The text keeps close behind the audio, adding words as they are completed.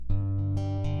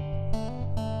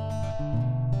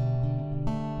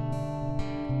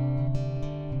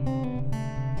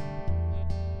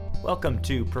Welcome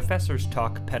to Professors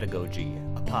Talk Pedagogy,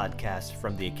 a podcast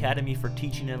from the Academy for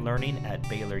Teaching and Learning at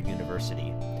Baylor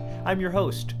University. I'm your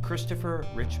host, Christopher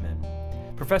Richmond.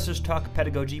 Professors Talk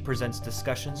Pedagogy presents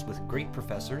discussions with great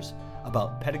professors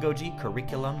about pedagogy,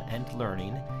 curriculum, and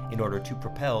learning in order to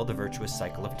propel the virtuous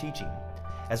cycle of teaching.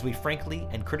 As we frankly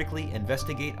and critically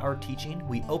investigate our teaching,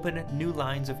 we open new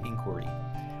lines of inquiry.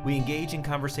 We engage in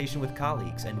conversation with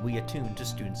colleagues, and we attune to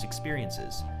students'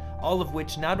 experiences, all of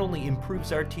which not only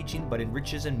improves our teaching but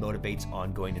enriches and motivates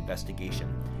ongoing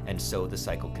investigation, and so the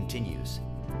cycle continues.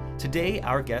 Today,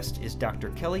 our guest is Dr.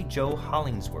 Kelly Jo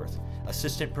Hollingsworth,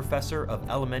 Assistant Professor of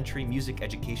Elementary Music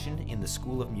Education in the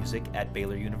School of Music at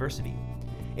Baylor University.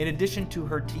 In addition to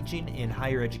her teaching in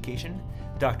higher education,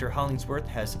 Dr. Hollingsworth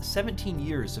has 17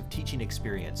 years of teaching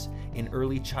experience in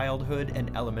early childhood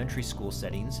and elementary school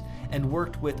settings and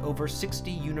worked with over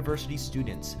 60 university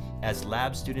students as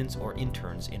lab students or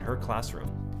interns in her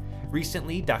classroom.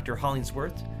 Recently, Dr.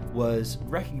 Hollingsworth was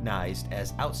recognized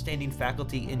as outstanding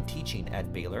faculty in teaching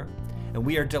at Baylor, and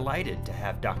we are delighted to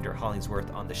have Dr.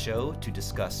 Hollingsworth on the show to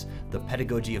discuss the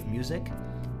pedagogy of music,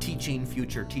 teaching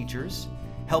future teachers,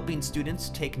 helping students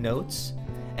take notes,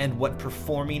 and what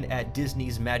performing at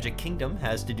Disney's Magic Kingdom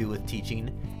has to do with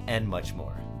teaching, and much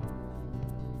more.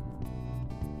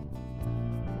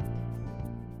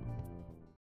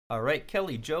 All right,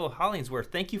 Kelly Jo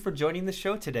Hollingsworth, thank you for joining the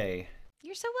show today.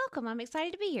 You're so welcome. I'm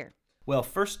excited to be here. Well,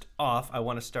 first off, I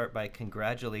want to start by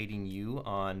congratulating you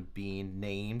on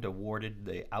being awarded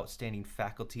the Outstanding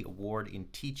Faculty Award in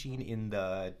Teaching in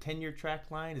the tenure track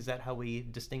line. Is that how we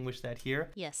distinguish that here?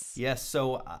 Yes. Yes,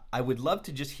 so I would love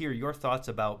to just hear your thoughts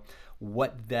about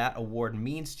what that award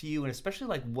means to you, and especially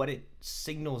like what it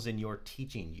signals in your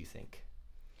teaching, you think.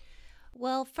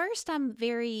 Well, first, I'm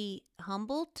very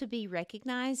humbled to be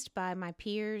recognized by my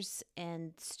peers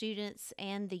and students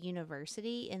and the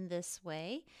university in this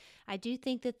way. I do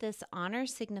think that this honor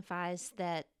signifies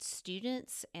that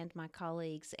students and my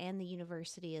colleagues and the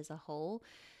university as a whole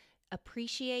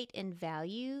appreciate and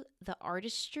value the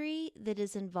artistry that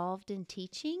is involved in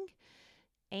teaching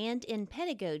and in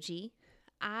pedagogy.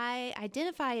 I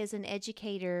identify as an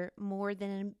educator more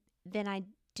than I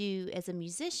do as a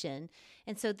musician,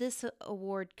 and so this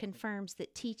award confirms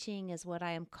that teaching is what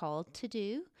I am called to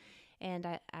do, and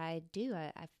I'm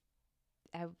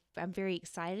very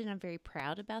excited and I'm very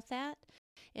proud about that.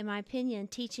 In my opinion,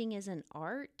 teaching is an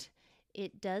art.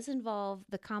 It does involve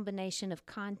the combination of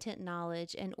content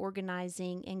knowledge and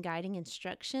organizing and guiding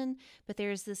instruction, but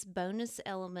there's this bonus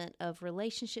element of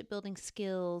relationship building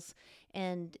skills,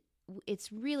 and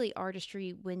it's really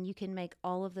artistry when you can make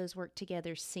all of those work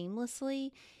together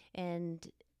seamlessly, and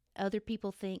other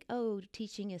people think, oh,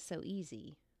 teaching is so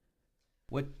easy.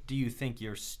 What do you think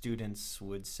your students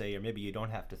would say, or maybe you don't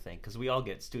have to think, because we all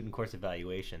get student course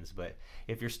evaluations, but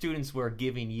if your students were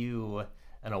giving you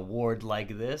an award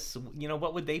like this,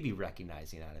 what would they be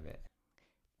recognizing out of it?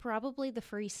 Probably the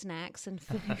free snacks and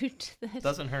food.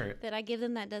 Doesn't hurt. That I give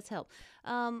them, that does help.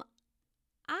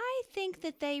 I think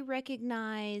that they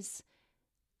recognize,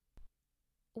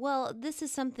 well, this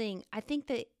is something I think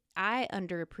that I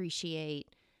underappreciate.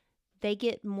 They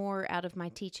get more out of my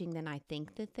teaching than I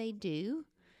think that they do.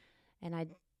 And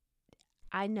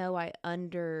I know I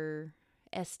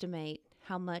underestimate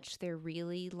how much they're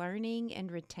really learning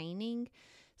and retaining.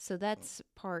 So that's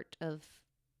part of,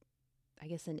 I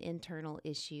guess, an internal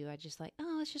issue. I just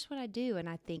it's just what I do. And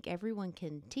I think everyone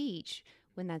can teach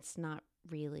when that's not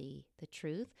really the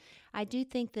truth. I do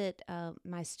think that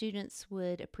my students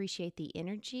would appreciate the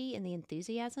energy and the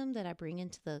enthusiasm that I bring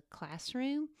into the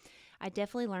classroom. I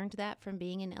definitely learned that from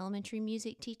being an elementary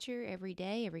music teacher. Every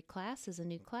day, every class is a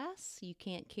new class. You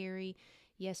can't carry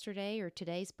yesterday or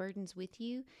today's burdens with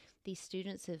you. These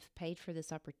students have paid for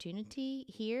this opportunity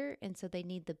here, and so they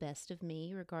need the best of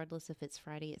me, regardless if it's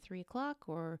Friday at 3 o'clock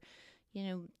or,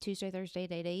 Tuesday, Thursday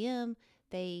at 8 a.m.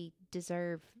 They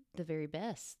deserve the very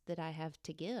best that I have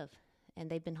to give, and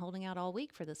they've been holding out all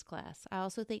week for this class. I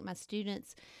also think my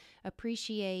students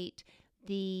appreciate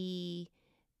the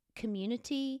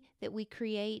community that we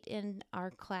create in our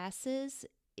classes.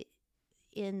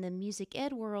 In the music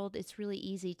ed world, it's really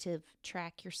easy to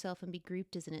track yourself and be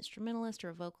grouped as an instrumentalist or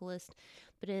a vocalist,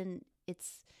 but in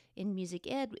music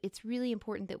ed, it's really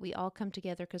important that we all come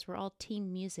together because we're all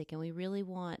team music, and we really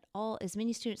want as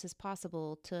many students as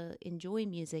possible to enjoy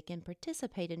music and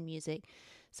participate in music.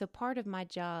 So part of my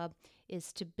job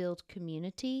is to build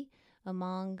community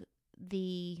among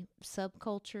the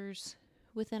subcultures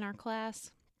within our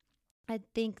class. I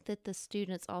think that the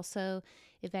students also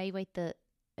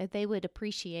they would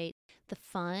appreciate the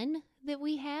fun that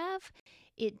we have.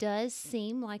 It does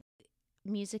seem like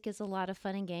music is a lot of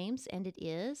fun and games, and it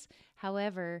is.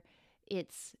 However,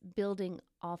 it's building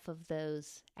off of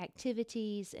those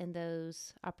activities and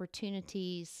those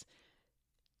opportunities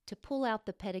to pull out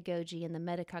the pedagogy and the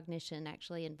metacognition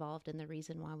actually involved in the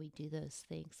reason why we do those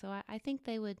things. So I think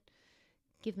they would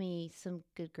give me some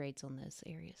good grades on those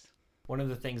areas. One of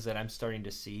the things that I'm starting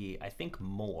to see, I think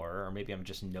more, or maybe I'm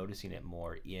just noticing it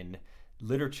more in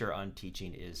literature on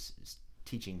teaching, is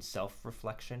teaching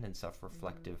self-reflection and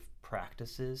self-reflective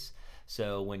practices.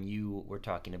 So when you were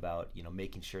talking about,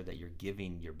 making sure that you're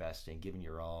giving your best and giving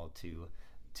your all to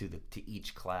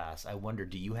each class, I wonder,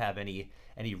 do you have any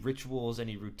rituals,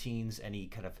 any routines, any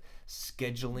kind of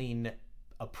scheduling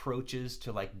approaches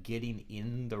to like getting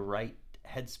in the right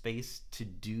headspace to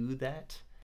do that?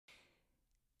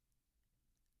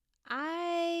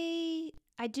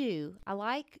 I do.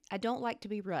 I don't like to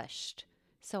be rushed.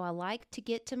 So I like to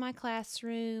get to my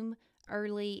classroom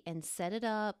early and set it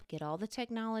up, get all the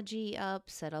technology up,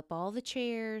 set up all the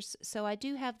chairs. So I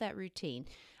do have that routine.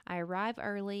 I arrive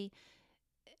early.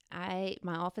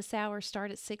 My office hours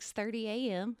start at 6:30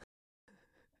 a.m.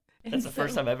 That's the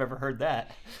first time I've ever heard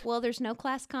that. Well, there's no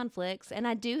class conflicts, and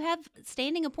I do have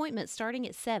standing appointments starting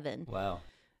at 7. Wow.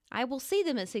 I will see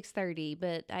them at 6:30,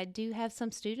 but I do have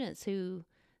some students who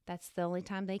that's the only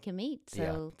time they can meet.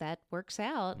 So that works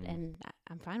out, and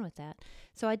I'm fine with that.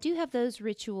 So I do have those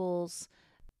rituals.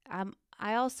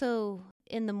 I also,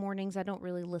 in the mornings, I don't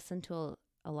really listen to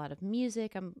a lot of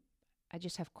music. I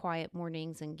just have quiet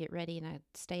mornings and get ready, and I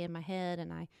stay in my head,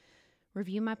 and I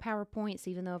review my PowerPoints,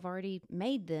 even though I've already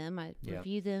made them. I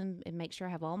review them and make sure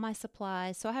I have all my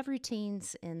supplies. So I have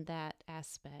routines in that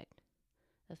aspect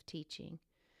of teaching.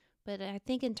 But I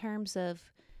think in terms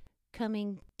of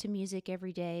coming to music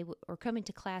every day or coming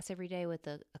to class every day with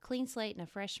a clean slate and a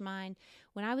fresh mind,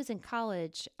 when I was in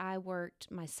college, I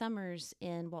worked my summers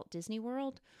in Walt Disney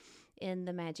World in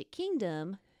the Magic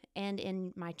Kingdom. And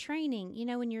in my training,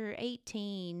 when you're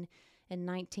 18 and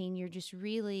 19, you're just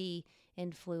really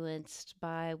influenced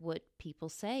by what people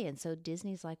say. And so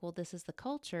Disney's like, well, this is the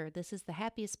culture. This is the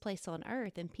happiest place on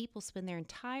earth. And people spend their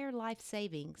entire life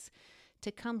savings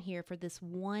to come here for this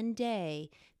one day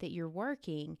that you're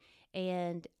working.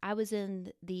 And I was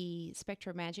in the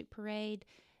Spectro Magic Parade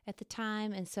at the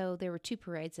time. And so there were 2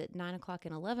 parades at 9 o'clock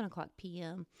and 11 o'clock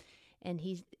p.m. And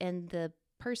the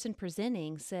person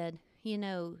presenting said,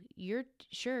 you're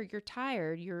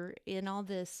tired. You're in all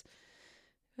this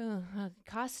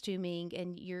costuming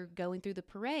and you're going through the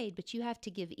parade, but you have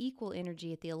to give equal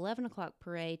energy at the 11 o'clock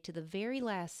parade to the very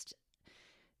last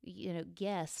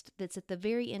guest that's at the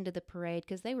very end of the parade,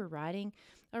 because they were riding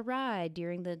a ride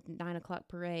during the 9 o'clock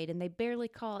parade and they barely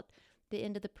caught the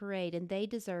end of the parade, and they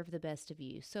deserve the best of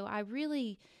you. So I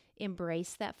really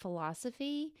embrace that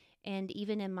philosophy, and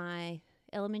even in my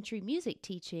elementary music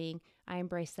teaching, I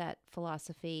embrace that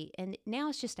philosophy, and now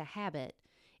it's just a habit.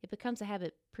 It becomes a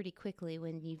habit pretty quickly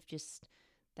when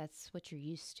that's what you're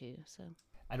used to. So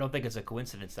I don't think it's a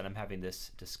coincidence that I'm having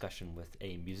this discussion with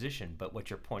a musician, but what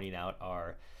you're pointing out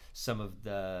are some of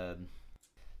the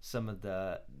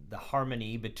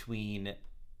harmony between,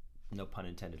 no pun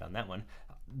intended on that one,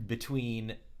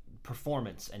 between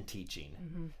performance and teaching.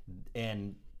 Mm-hmm.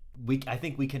 And I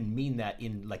think we can mean that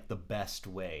in like the best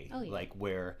way, like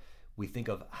where we think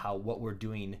of what we're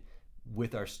doing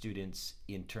with our students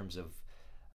in terms of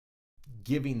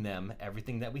giving them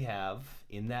everything that we have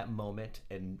in that moment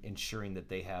and ensuring that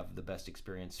they have the best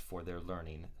experience for their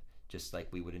learning, just like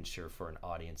we would ensure for an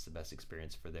audience the best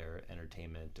experience for their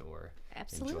entertainment or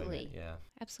enjoyment. Yeah,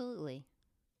 absolutely.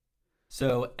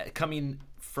 So coming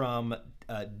from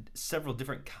several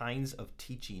different kinds of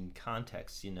teaching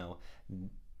contexts,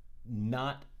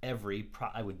 not every,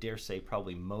 I would dare say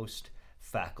probably most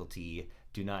faculty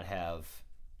do not have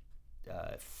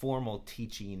formal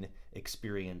teaching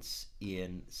experience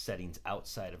in settings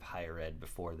outside of higher ed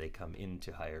before they come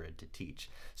into higher ed to teach.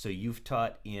 So you've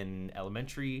taught in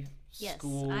elementary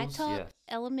schools? Yes, I taught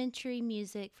elementary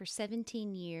music for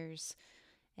 17 years,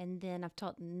 and then I've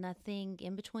taught nothing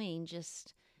in between,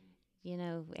 just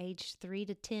age 3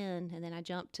 to 10, and then I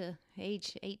jumped to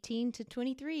age 18 to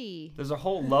 23. There's a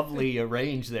whole lovely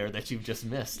range there that you've just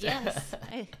missed. Yes,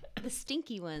 the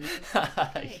stinky ones.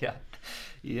 Okay.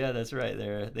 Yeah, that's right.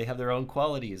 They have their own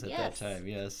qualities at that time.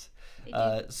 Yes.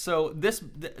 So this,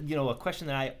 a question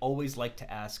that I always like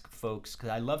to ask folks, because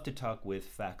I love to talk with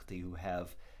faculty who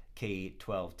have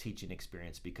K-12 teaching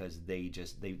experience, because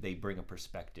they bring a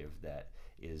perspective that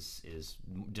is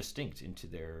distinct into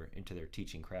their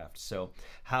teaching craft. So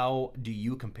how do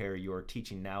you compare your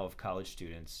teaching now of college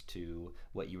students to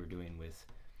what you were doing with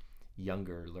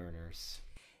younger learners?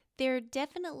 There are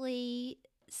definitely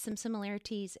some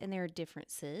similarities and there are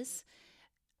differences.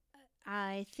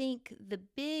 I think the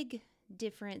big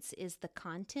difference is the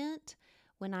content.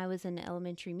 When I was an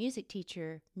elementary music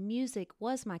teacher, music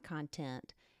was my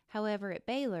content. However, at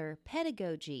Baylor,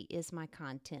 pedagogy is my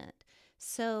content.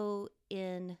 So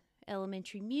in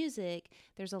elementary music,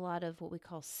 there's a lot of what we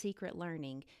call secret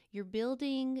learning. You're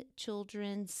building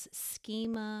children's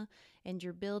schema and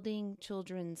you're building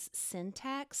children's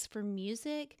syntax for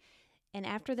music. And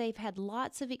after they've had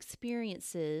lots of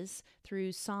experiences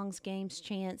through songs, games,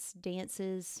 chants,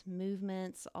 dances,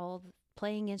 movements, all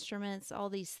playing instruments, all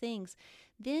these things,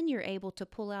 then you're able to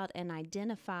pull out and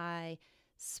identify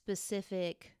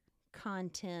specific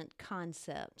content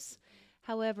concepts.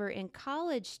 However, in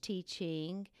college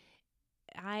teaching,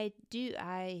 I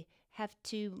have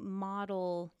to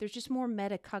model, there's just more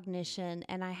metacognition,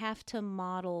 and I have to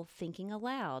model thinking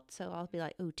aloud. So I'll be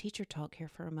like, oh, teacher talk here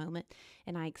for a moment.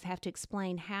 And I have to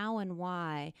explain how and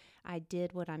why I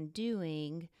did what I'm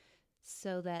doing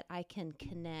so that I can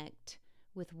connect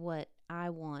with what I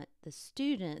want the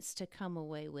students to come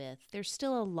away with. There's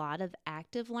still a lot of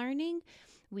active learning.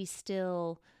 We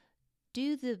still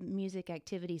do the music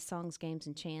activities, songs, games,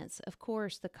 and chants. Of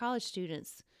course, the college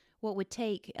students, what would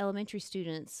take elementary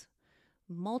students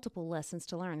multiple lessons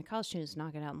to learn, the college students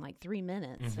knock it out in like 3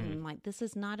 minutes. And I'm like, this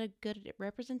is not a good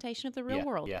representation of the real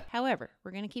world. Yeah. However,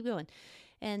 we're going to keep going.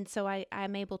 And so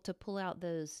I'm able to pull out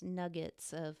those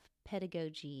nuggets of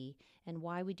pedagogy and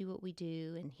why we do what we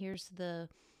do. And here's the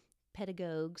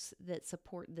pedagogues that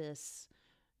support this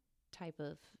type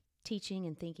of teaching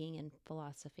and thinking and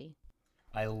philosophy.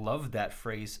 I love that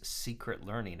phrase, secret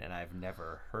learning, and I've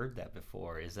never heard that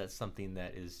before. Is that something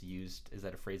that is used, is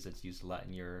that a phrase that's used a lot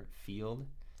in your field?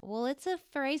 Well, it's a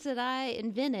phrase that I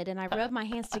invented, and I rub my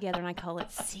hands together, and I call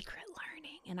it secret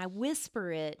learning, and I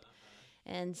whisper it.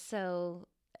 And so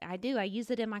I use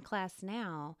it in my class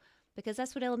now, because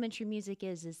that's what elementary music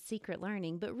is secret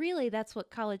learning. But really, that's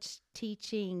what college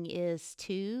teaching is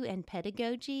too, and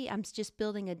pedagogy. I'm just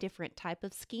building a different type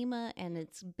of schema, and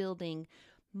it's building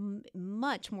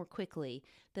much more quickly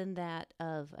than that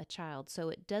of a child. So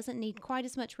it doesn't need quite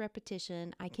as much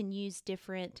repetition. I can use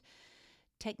different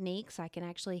techniques. I can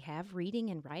actually have reading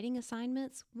and writing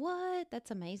assignments. What?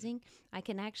 That's amazing. I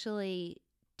can actually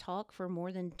talk for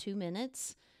more than 2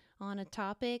 minutes on a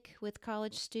topic with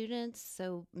college students.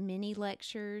 So mini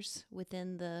lectures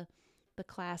within the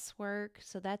classwork.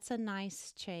 So that's a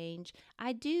nice change.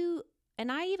 I do, and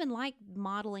I even like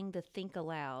modeling the think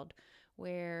aloud,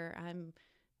 where I'm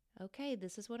okay,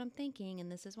 this is what I'm thinking,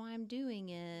 and this is why I'm doing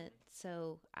it.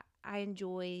 So I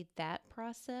enjoy that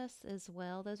process as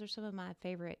well. Those are some of my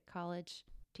favorite college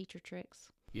teacher tricks.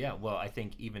 Yeah, well, I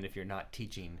think even if you're not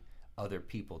teaching other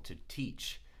people to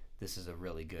teach, this is a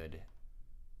really good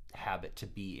habit to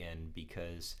be in,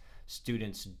 because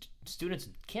students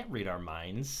can't read our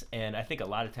minds, and I think a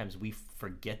lot of times we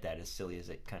forget that, as silly as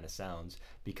it kind of sounds,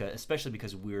 especially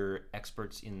because we're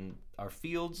experts in our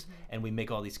fields, and we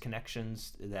make all these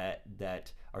connections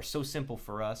that are so simple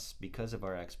for us because of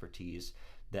our expertise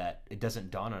that it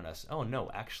doesn't dawn on us, oh no,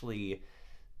 actually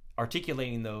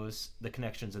articulating the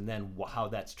connections and then how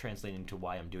that's translating to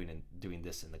why I'm doing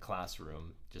this in the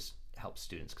classroom just helps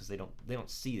students, because they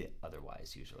don't see it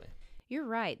otherwise usually. You're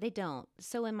right, they don't.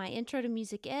 So in my Intro to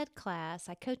Music Ed class,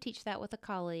 I co-teach that with a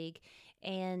colleague,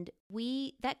 and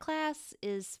that class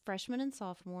is freshmen and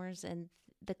sophomores, and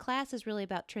the class is really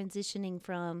about transitioning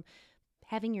from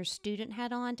having your student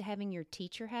hat on to having your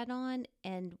teacher hat on,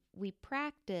 and we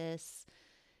practice,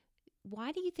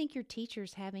 why do you think your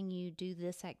teacher's having you do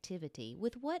this activity?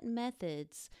 With what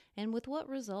methods and with what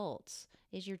results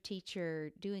is your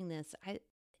teacher doing this?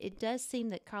 It does seem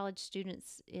that college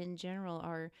students in general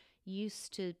are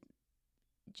used to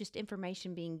just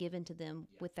information being given to them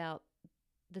without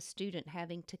the student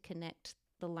having to connect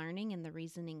the learning and the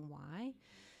reasoning why.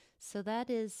 So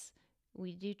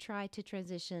we do try to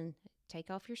transition, take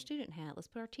off your student hat, let's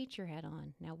put our teacher hat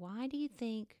on. Now, why do you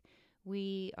think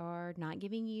we are not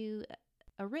giving you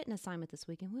a written assignment this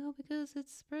weekend? Well, because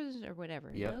it's president or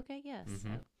whatever. Yep. Okay, yes.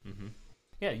 Mm-hmm. Mm-hmm.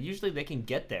 Yeah, usually they can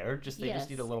get there, they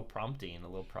just need a little prompting, a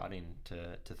little prodding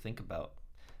to think about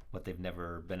what they've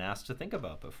never been asked to think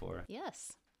about before.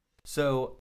 Yes.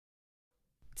 So,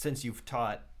 since you've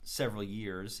taught several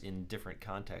years in different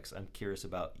contexts, I'm curious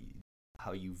about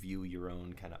how you view your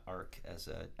own kind of arc as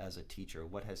a teacher.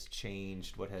 What has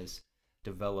changed? What has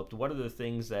developed? What are the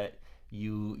things that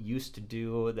you used to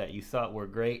do that you thought were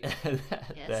great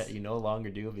that you no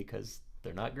longer do because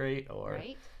they're not great? Or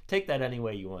take that any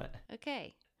way you want.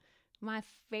 Okay. My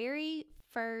very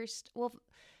first,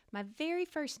 my very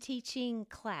first teaching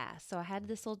class. So I had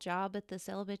this little job at this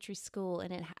elementary school,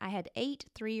 and I had 8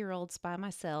 3-year-olds by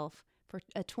myself for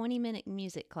a 20-minute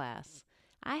music class.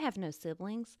 I have no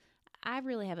siblings. I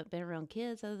really haven't been around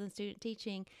kids other than student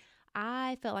teaching.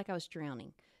 I felt like I was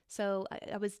drowning. So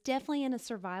I was definitely in a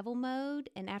survival mode.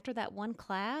 And after that one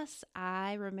class,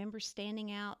 I remember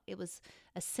standing out. It was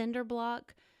a cinder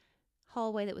block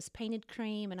hallway that was painted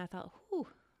cream. And I thought, whew,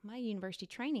 my university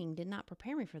training did not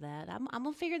prepare me for that. I'm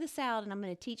going to figure this out, and I'm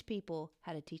going to teach people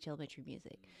how to teach elementary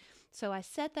music. So I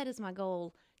set that as my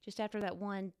goal just after that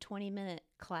one 20-minute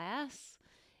class.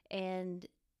 And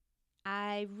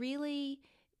I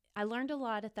learned a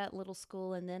lot at that little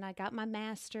school, and then I got my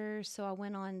master's, so I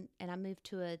went on and I moved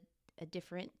to a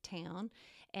different town.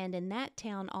 And in that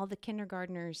town, all the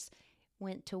kindergartners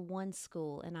went to one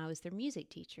school, and I was their music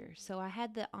teacher. So I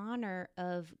had the honor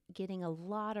of getting a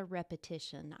lot of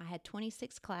repetition. I had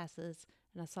 26 classes,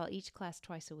 and I saw each class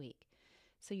twice a week.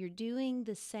 So you're doing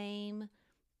the same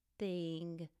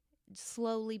thing,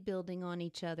 slowly building on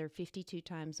each other 52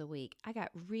 times a week. I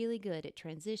got really good at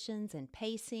transitions and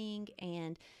pacing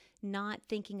and not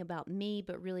thinking about me,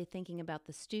 but really thinking about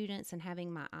the students and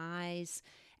having my eyes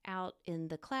out in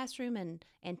the classroom and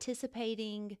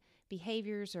anticipating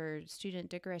behaviors or student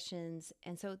digressions.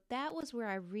 And so that was where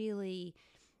I really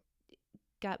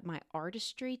got my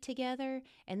artistry together.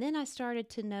 And then I started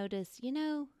to notice,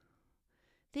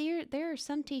 there are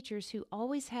some teachers who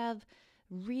always have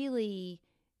really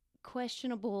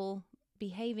questionable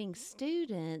behaving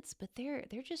students, but they're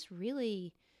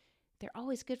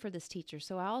always good for this teacher.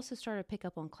 So I also started to pick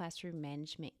up on classroom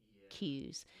management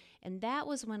cues. And that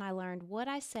was when I learned what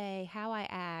I say, how I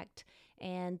act,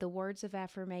 and the words of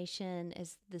affirmation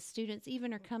as the students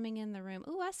even are coming in the room.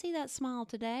 Oh, I see that smile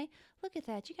today. Look at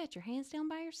that. You got your hands down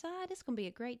by your side. It's going to be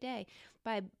a great day.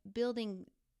 By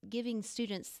giving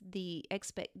students the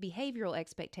behavioral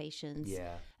expectations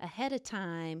ahead of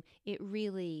time, it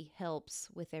really helps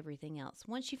with everything else.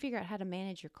 Once you figure out how to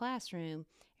manage your classroom,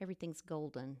 everything's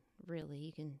golden, really.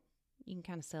 You can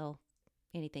kind of sell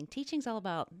anything. Teaching's all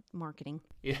about marketing.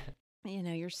 Yeah.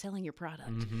 You're selling your product.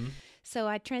 Mm-hmm. So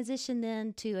I transitioned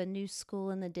then to a new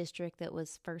school in the district that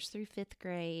was 1st through 5th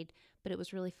grade, but it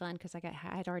was really fun because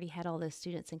I'd already had all those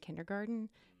students in kindergarten,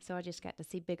 so I just got to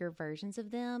see bigger versions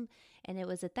of them. And it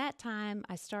was at that time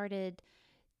I started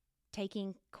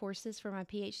taking courses for my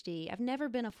PhD. I've never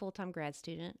been a full-time grad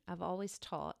student. I've always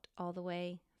taught all the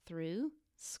way through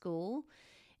school,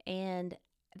 and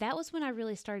that was when I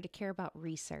really started to care about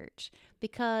research,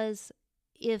 because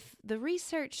if the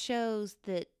research shows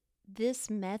that this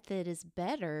method is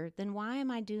better, then why am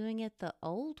I doing it the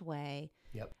old way?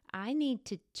 Yep. I need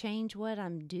to change what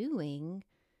I'm doing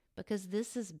because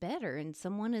this is better, and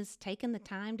someone has taken the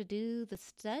time to do the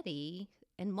study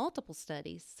and multiple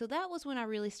studies. So that was when I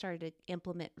really started to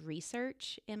implement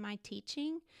research in my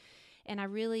teaching, and I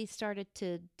really started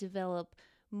to develop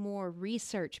more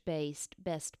research-based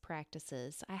best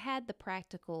practices. I had the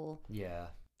practical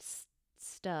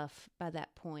stuff by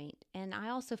that point, and I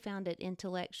also found it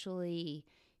intellectually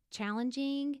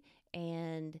challenging,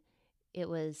 and it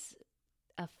was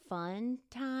a fun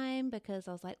time because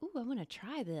I was like, ooh, I want to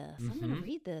try this. I'm going to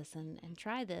read this and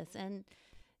try this. And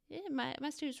my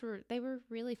students were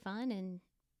really fun and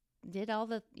did all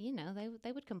the,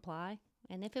 they would comply.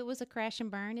 And if it was a crash and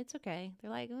burn, it's okay.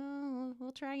 They're like, oh,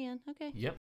 we'll try again. Okay.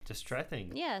 Yep. Just try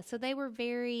things. Yeah. So they were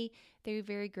very,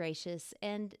 very gracious.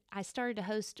 And I started to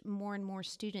host more and more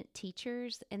student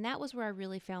teachers. And that was where I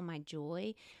really found my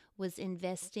joy, was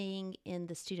investing in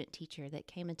the student teacher that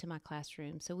came into my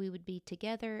classroom. So we would be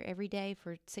together every day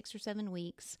for 6 or 7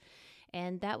 weeks.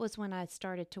 And that was when I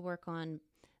started to work on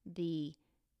the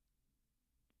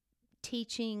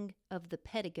teaching of the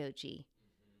pedagogy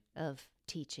of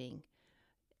teaching.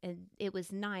 And it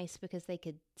was nice because they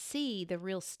could see the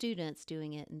real students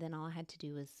doing it, and then all I had to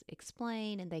do was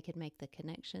explain, and they could make the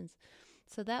connections.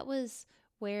 So that was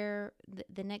where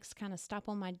the next kind of stop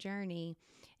on my journey,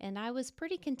 and I was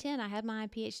pretty content. I had my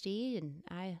PhD, and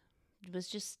I was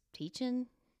just teaching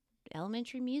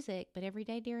elementary music, but every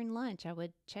day during lunch I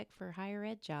would check for higher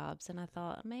ed jobs, and I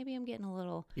thought maybe I'm getting a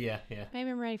little maybe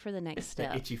I'm ready for the next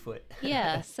step. Itchy foot.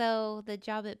 Yeah, so the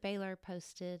job at Baylor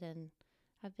posted, and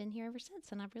I've been here ever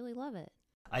since, and I really love it.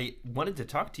 I wanted to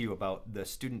talk to you about the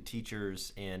student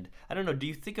teachers, and I don't know, do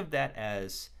you think of that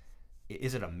as,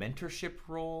 is it a mentorship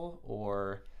role,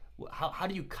 or how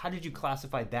did you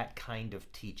classify that kind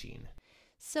of teaching?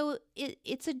 So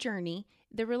it's a journey.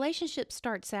 The relationship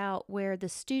starts out where the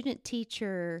student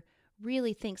teacher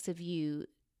really thinks of you.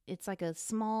 It's like a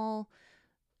small,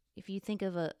 if you think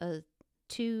of a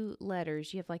two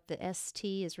letters. You have like the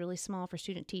ST is really small for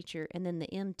student teacher, and then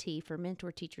the MT for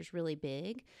mentor teacher is really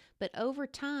big. But over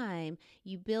time,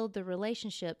 you build the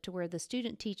relationship to where the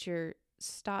student teacher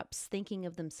stops thinking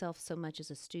of themselves so much as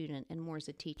a student and more as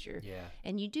a teacher. Yeah.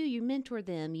 And you mentor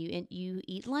them, you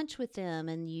eat lunch with them,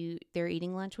 and they're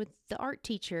eating lunch with the art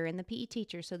teacher and the PE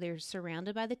teacher, so they're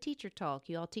surrounded by the teacher talk.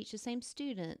 You all teach the same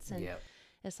students, and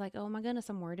it's like, oh my goodness,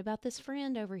 I'm worried about this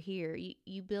friend over here.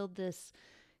 You build this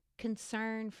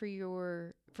concern for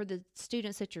the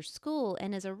students at your school,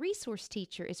 and as a resource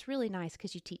teacher, it's really nice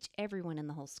because you teach everyone in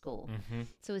the whole school. Mm-hmm.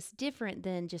 So it's different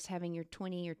than just having your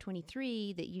 20 or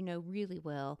 23 that you know really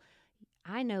well.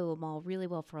 I know them all really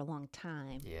well for a long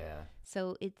time. Yeah.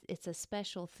 So it's a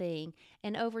special thing,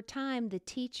 and over time,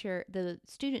 the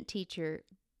student teacher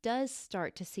does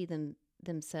start to see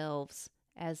themselves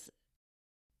as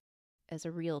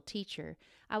a real teacher.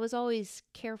 I was always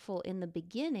careful in the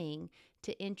beginning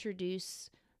to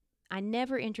I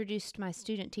never introduced my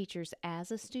student teachers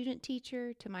as a student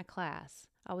teacher to my class.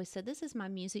 I always said, this is my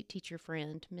music teacher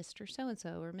friend, Mr.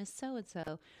 So-and-so or Miss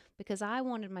So-and-so, because I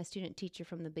wanted my student teacher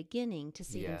from the beginning to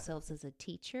see themselves as a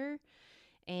teacher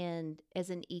and as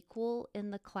an equal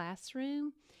in the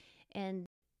classroom. And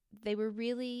they were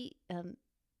really,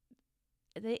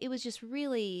 it was just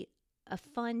really a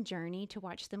fun journey to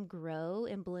watch them grow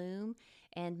and bloom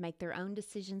and make their own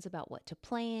decisions about what to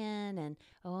plan, and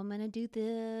I'm going to do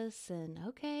this, and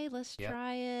okay, let's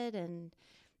try it, and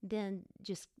then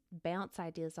just bounce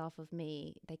ideas off of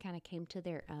me. They kind of came to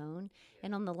their own.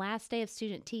 And on the last day of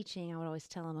student teaching, I would always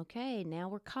tell them, okay, now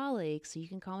we're colleagues, so you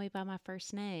can call me by my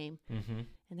first name. Mm-hmm.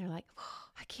 And they're like, oh,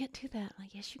 I can't do that. I'm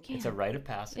like, yes, you can. It's a rite of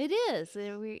passage. It is.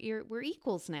 We're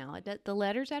equals now. The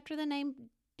letters after the name,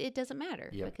 it doesn't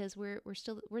matter because we're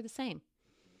the same.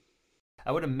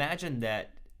 I would imagine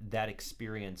that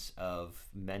experience of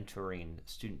mentoring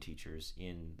student teachers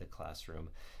in the classroom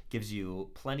gives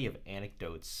you plenty of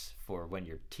anecdotes for when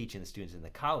you're teaching the students in the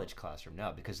college classroom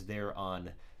now, because they're on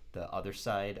the other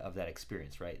side of that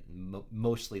experience, right?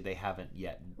 Mostly they haven't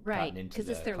yet gotten into because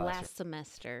it's their classroom. last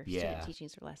semester. Student teaching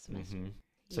is their last semester. Mm-hmm.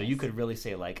 So you could really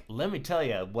say, like, let me tell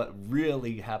you what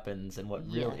really happens and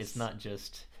what really, it's not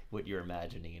just what you're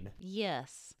imagining.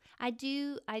 Yes. I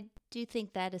do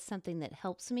think that is something that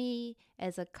helps me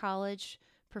as a college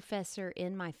professor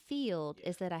in my field,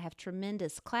 is that I have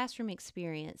tremendous classroom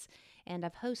experience, and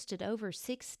I've hosted over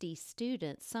 60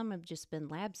 students. Some have just been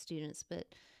lab students, but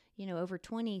over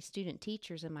 20 student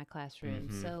teachers in my classroom.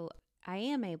 Mm-hmm. So I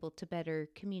am able to better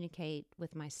communicate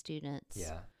with my students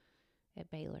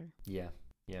at Baylor. Yeah.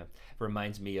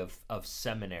 Reminds me of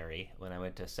seminary. When I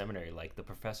went to seminary, like, the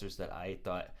professors that I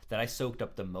thought that I soaked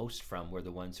up the most from were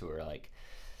the ones who were like,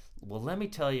 well, let me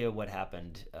tell you what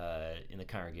happened in the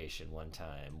congregation one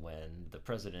time when the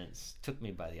president took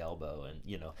me by the elbow, and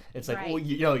it's like, well,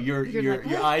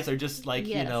 your eyes are just like,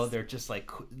 they're just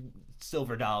like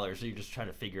silver dollars. So you're just trying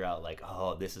to figure out, like,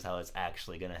 oh, this is how it's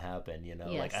actually going to happen.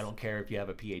 Like, I don't care if you have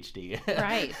a PhD.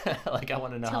 Right. Like, I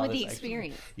want to know Tell how me this the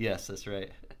experience. Yes, that's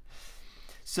right.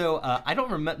 So I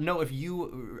don't know if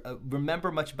you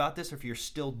remember much about this or if you're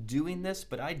still doing this,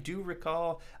 but I do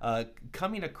recall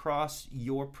coming across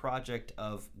your project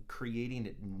of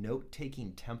creating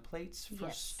note-taking templates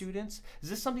for students. Is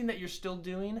this something that you're still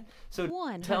doing? So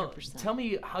 100%. Tell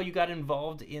me how you got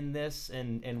involved in this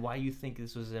and why you think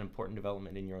this was an important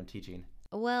development in your own teaching.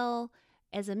 Well,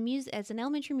 as an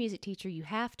elementary music teacher, you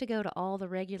have to go to all the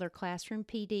regular classroom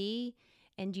PD.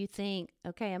 And you think,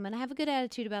 okay, I'm going to have a good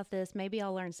attitude about this. Maybe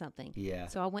I'll learn something. Yeah.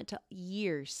 So I went to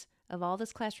years of all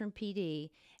this classroom PD.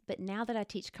 But now that I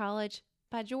teach college,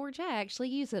 by George, I actually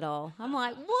use it all. I'm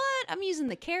like, what? I'm using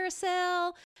the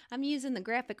carousel. I'm using the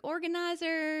graphic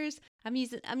organizers. I'm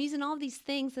using all these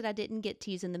things that I didn't get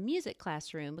to use in the music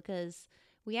classroom, because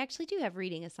we actually do have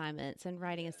reading assignments and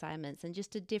writing assignments and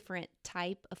just a different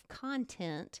type of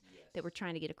content that we're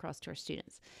trying to get across to our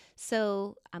students.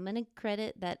 So I'm going to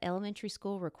credit that elementary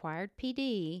school required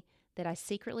PD that I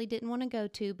secretly didn't want to go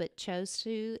to, but chose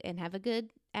to and have a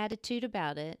good attitude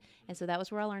about it. And so that was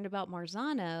where I learned about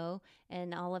Marzano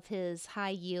and all of his high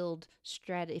yield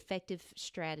effective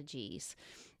strategies.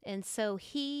 And so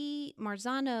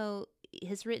Marzano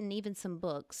has written even some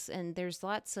books, and there's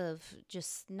lots of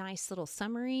just nice little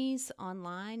summaries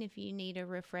online if you need a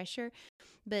refresher.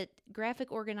 But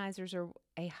graphic organizers are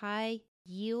a high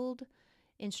yield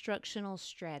instructional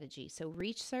strategy. So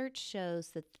research shows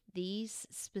that these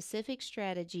specific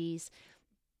strategies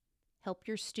help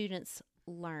your students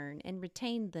learn and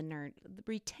retain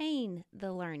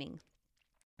the learning.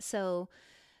 So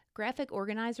graphic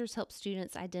organizers help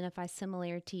students identify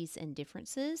similarities and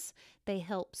differences. They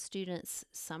help students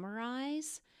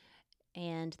summarize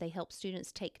and they help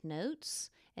students take notes.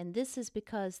 And this is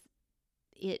because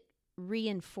it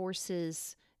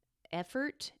reinforces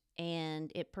effort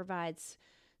and it provides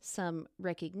some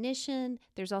recognition.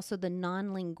 There's also the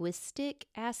non-linguistic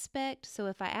aspect. So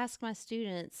if I ask my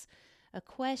students a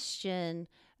question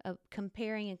of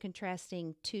comparing and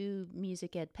contrasting two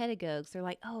music ed pedagogues, they're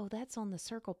like, oh, that's on the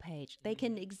circle page. They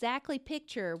can exactly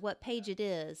picture what page it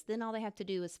is. Then all they have to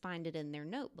do is find it in their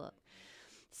notebook.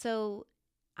 So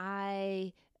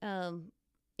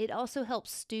it also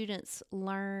helps students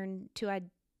learn to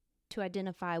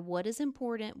identify what is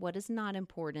important, what is not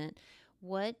important,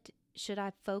 what should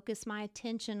I focus my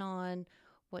attention on,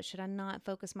 what should I not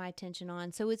focus my attention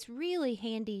on. So it's really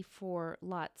handy for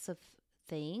lots of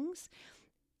things.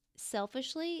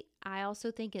 Selfishly, I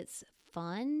also think it's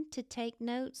fun to take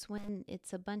notes when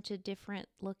it's a bunch of different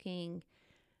looking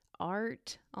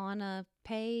art on a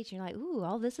page. You're like, ooh,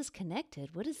 all this is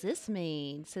connected. What does this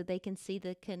mean? So they can see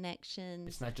the connections.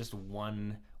 It's not just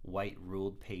one white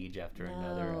ruled page after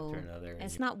another.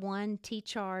 It's not one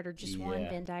T-chart or just one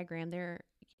Venn diagram.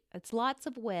 It's lots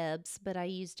of webs, but I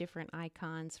use different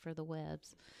icons for the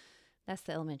webs. That's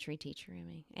the elementary teacher in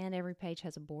me. And every page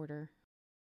has a border.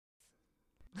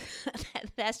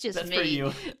 That's just me. For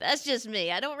you. That's just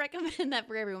me. I don't recommend that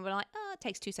for everyone, but I'm like, oh, it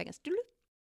takes 2 seconds.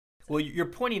 Well, you're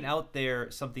pointing out there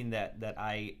something that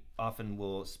I often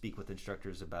will speak with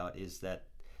instructors about is that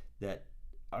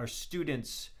our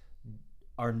students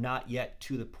are not yet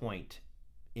to the point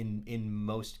in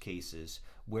most cases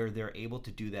where they're able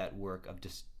to do that work of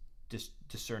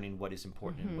discerning what is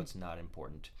important and what's not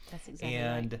important. That's exactly right.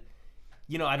 And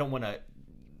I don't want to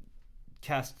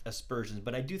cast aspersions,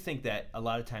 but I do think that a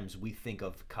lot of times we think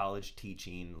of college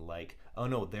teaching like, oh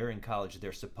no, they're in college,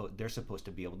 they're supposed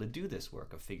to be able to do this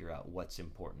work of figure out what's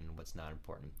important and what's not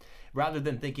important, rather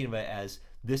than thinking of it as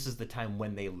this is the time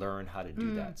when they learn how to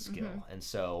do that skill. And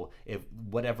so if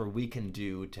whatever we can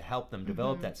do to help them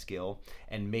develop that skill,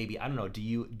 and maybe, I don't know, do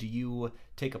you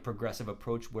take a progressive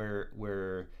approach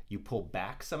where you pull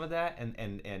back some of that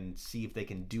and see if they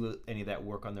can do any of that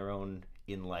work on their own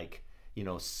in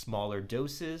smaller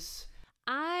doses?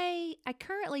 I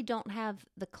currently don't have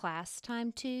the class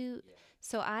time to,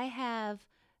 so I have,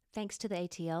 thanks to the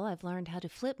ATL, I've learned how to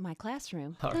flip my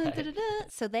classroom. Right.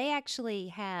 So they actually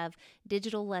have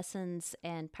digital lessons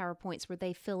and PowerPoints where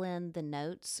they fill in the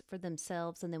notes for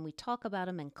themselves, and then we talk about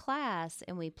them in class,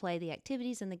 and we play the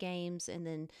activities and the games, and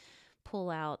then pull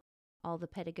out all the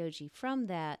pedagogy from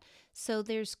that. So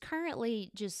there's currently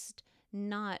just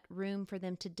not room for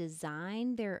them to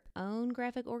design their own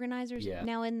graphic organizers. Yeah.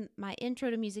 Now, in my Intro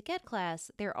to Music Ed class,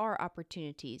 there are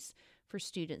opportunities for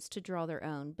students to draw their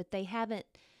own, but they haven't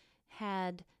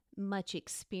had much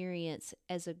experience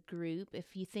as a group.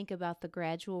 If you think about the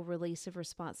gradual release of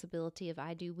responsibility of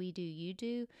I do, we do, you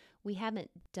do, we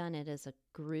haven't done it as a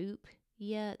group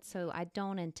yet. So I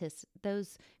don't anticipate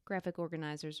those graphic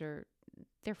organizers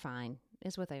they're fine,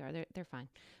 is what they are. They're fine.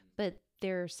 But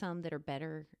there are some that are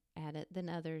better at it than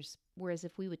others. Whereas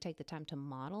if we would take the time to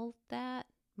model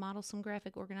some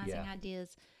graphic organizing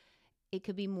ideas, it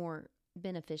could be more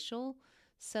beneficial.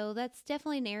 So that's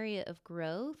definitely an area of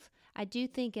growth. I do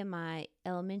think in my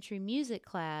elementary music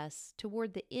class,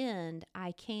 toward the end,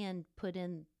 I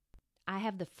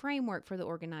have the framework for the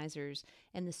organizers,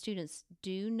 and the students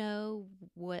do know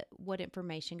what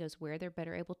information goes where. They're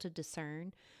better able to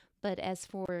discern. But as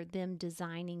for them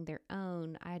designing their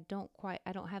own, I don't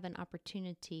have an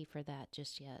opportunity for that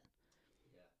just yet.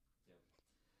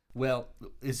 Well,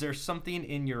 is there something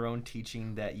in your own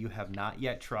teaching that you have not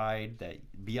yet tried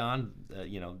that beyond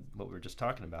what we were just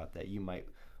talking about that you might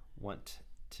want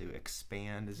to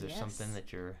expand? Is there something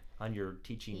that you're on your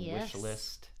teaching wish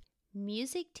list?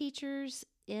 Music teachers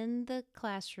in the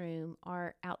classroom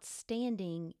are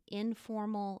outstanding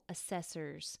informal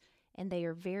assessors, and they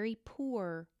are very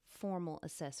poor formal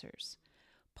assessors.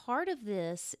 Part of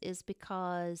this is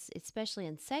because, especially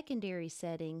in secondary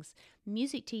settings,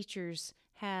 music teachers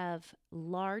have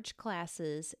large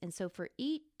classes, and so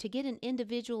to get an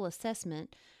individual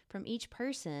assessment from each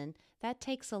person, that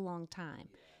takes a long time.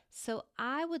 So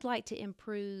I would like to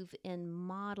improve in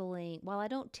modeling. While I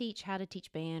don't teach how to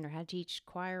teach band or how to teach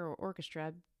choir or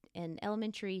orchestra, and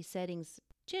elementary settings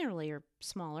generally are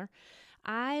smaller,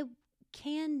 I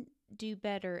can do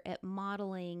better at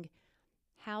modeling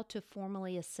how to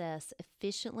formally assess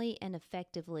efficiently and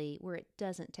effectively where it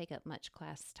doesn't take up much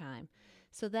class time.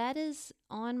 So that is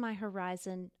on my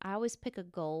horizon. I always pick a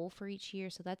goal for each year.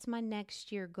 So that's my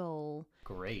next year goal.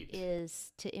 Great.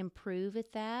 Is to improve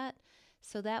at that.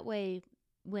 So that way,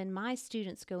 when my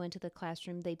students go into the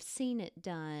classroom, they've seen it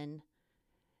done,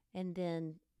 and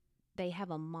then they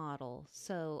have a model.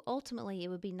 So ultimately, it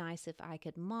would be nice if I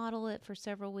could model it for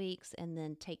several weeks and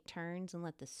then take turns and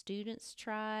let the students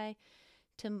try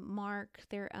to mark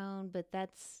their own. But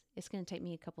it's going to take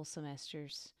me a couple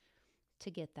semesters to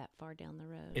get that far down the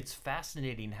road. It's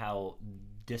fascinating how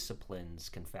disciplines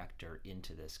can factor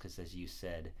into this, because as you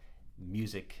said,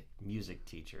 music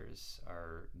teachers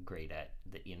are great at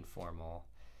the informal,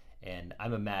 and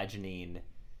I'm imagining,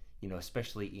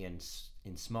 especially in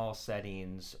small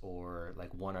settings or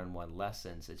like one-on-one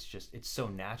lessons, it's so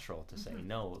natural to say,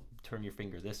 no, turn your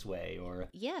finger this way, or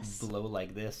yes, blow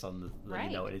like this on the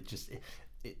right.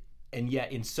 And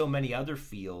yet in so many other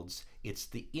fields, it's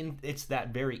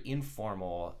that very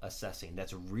informal assessing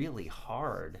that's really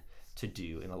hard to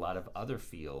do in a lot of other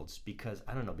fields, because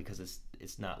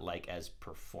it's not like as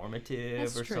performative.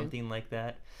 That's or true. Something like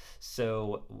that.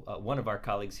 So one of our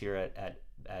colleagues here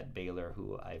at Baylor,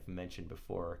 who I've mentioned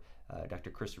before,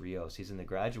 Dr. Chris Rios, he's in the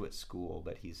graduate school,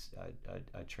 but he's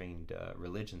a trained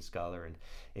religion scholar,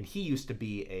 and he used to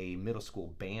be a middle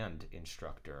school band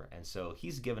instructor, and so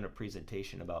he's given a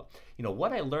presentation about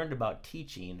what I learned about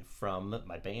teaching from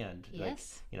my band,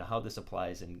 yes, like how this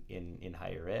applies in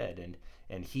higher ed,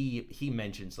 and he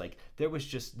mentions like there's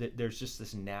just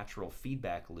this natural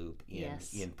feedback loop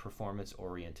in performance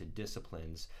oriented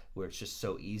disciplines where it's just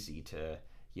so easy to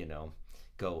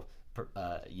go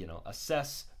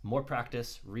assess, more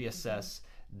practice, reassess,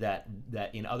 that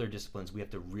in other disciplines we have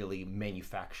to really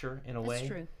manufacture in a way. That's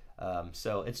true.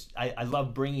 So I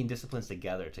love bringing disciplines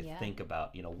together to think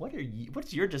about,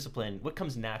 what's your discipline, what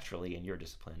comes naturally in your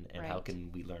discipline, and how can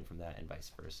we learn from that, and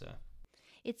vice versa.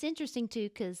 It's interesting too,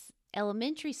 because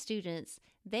elementary students,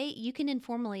 you can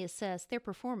informally assess their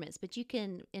performance, but you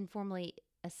can informally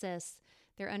assess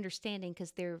their understanding,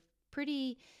 because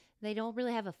they don't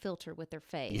really have a filter with their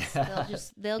face. Yeah.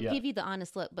 They'll give you the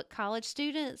honest look. But college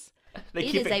students,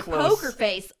 it is a poker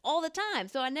face all the time.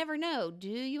 So I never know. Do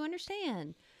you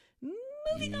understand?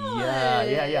 Moving on. Yeah.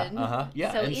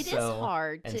 Yeah. So it is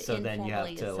hard to informally assess. And so then you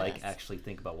have to actually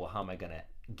think about, well, how am I going to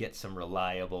get some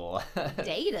reliable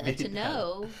data to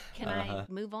know, can I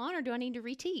move on, or do I need to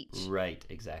reteach? Right,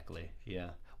 exactly. Yeah.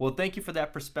 Well, thank you for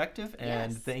that perspective,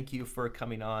 and thank you for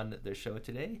coming on the show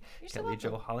today. You're so welcome.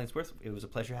 Jo Hollingsworth, it was a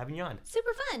pleasure having you on.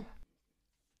 Super fun.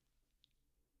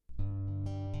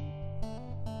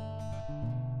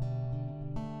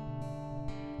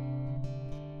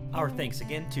 Our thanks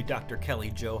again to Dr.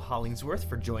 Jo Hollingsworth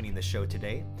for joining the show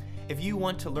today. If you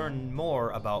want to learn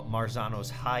more about Marzano's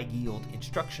high-yield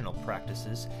instructional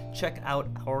practices, check out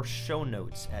our show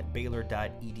notes at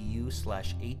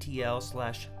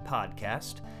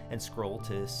baylor.edu/ATL/podcast and scroll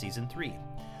to Season 3.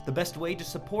 The best way to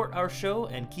support our show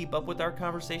and keep up with our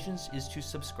conversations is to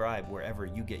subscribe wherever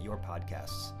you get your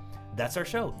podcasts. That's our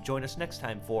show. Join us next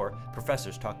time for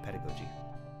Professors Talk Pedagogy.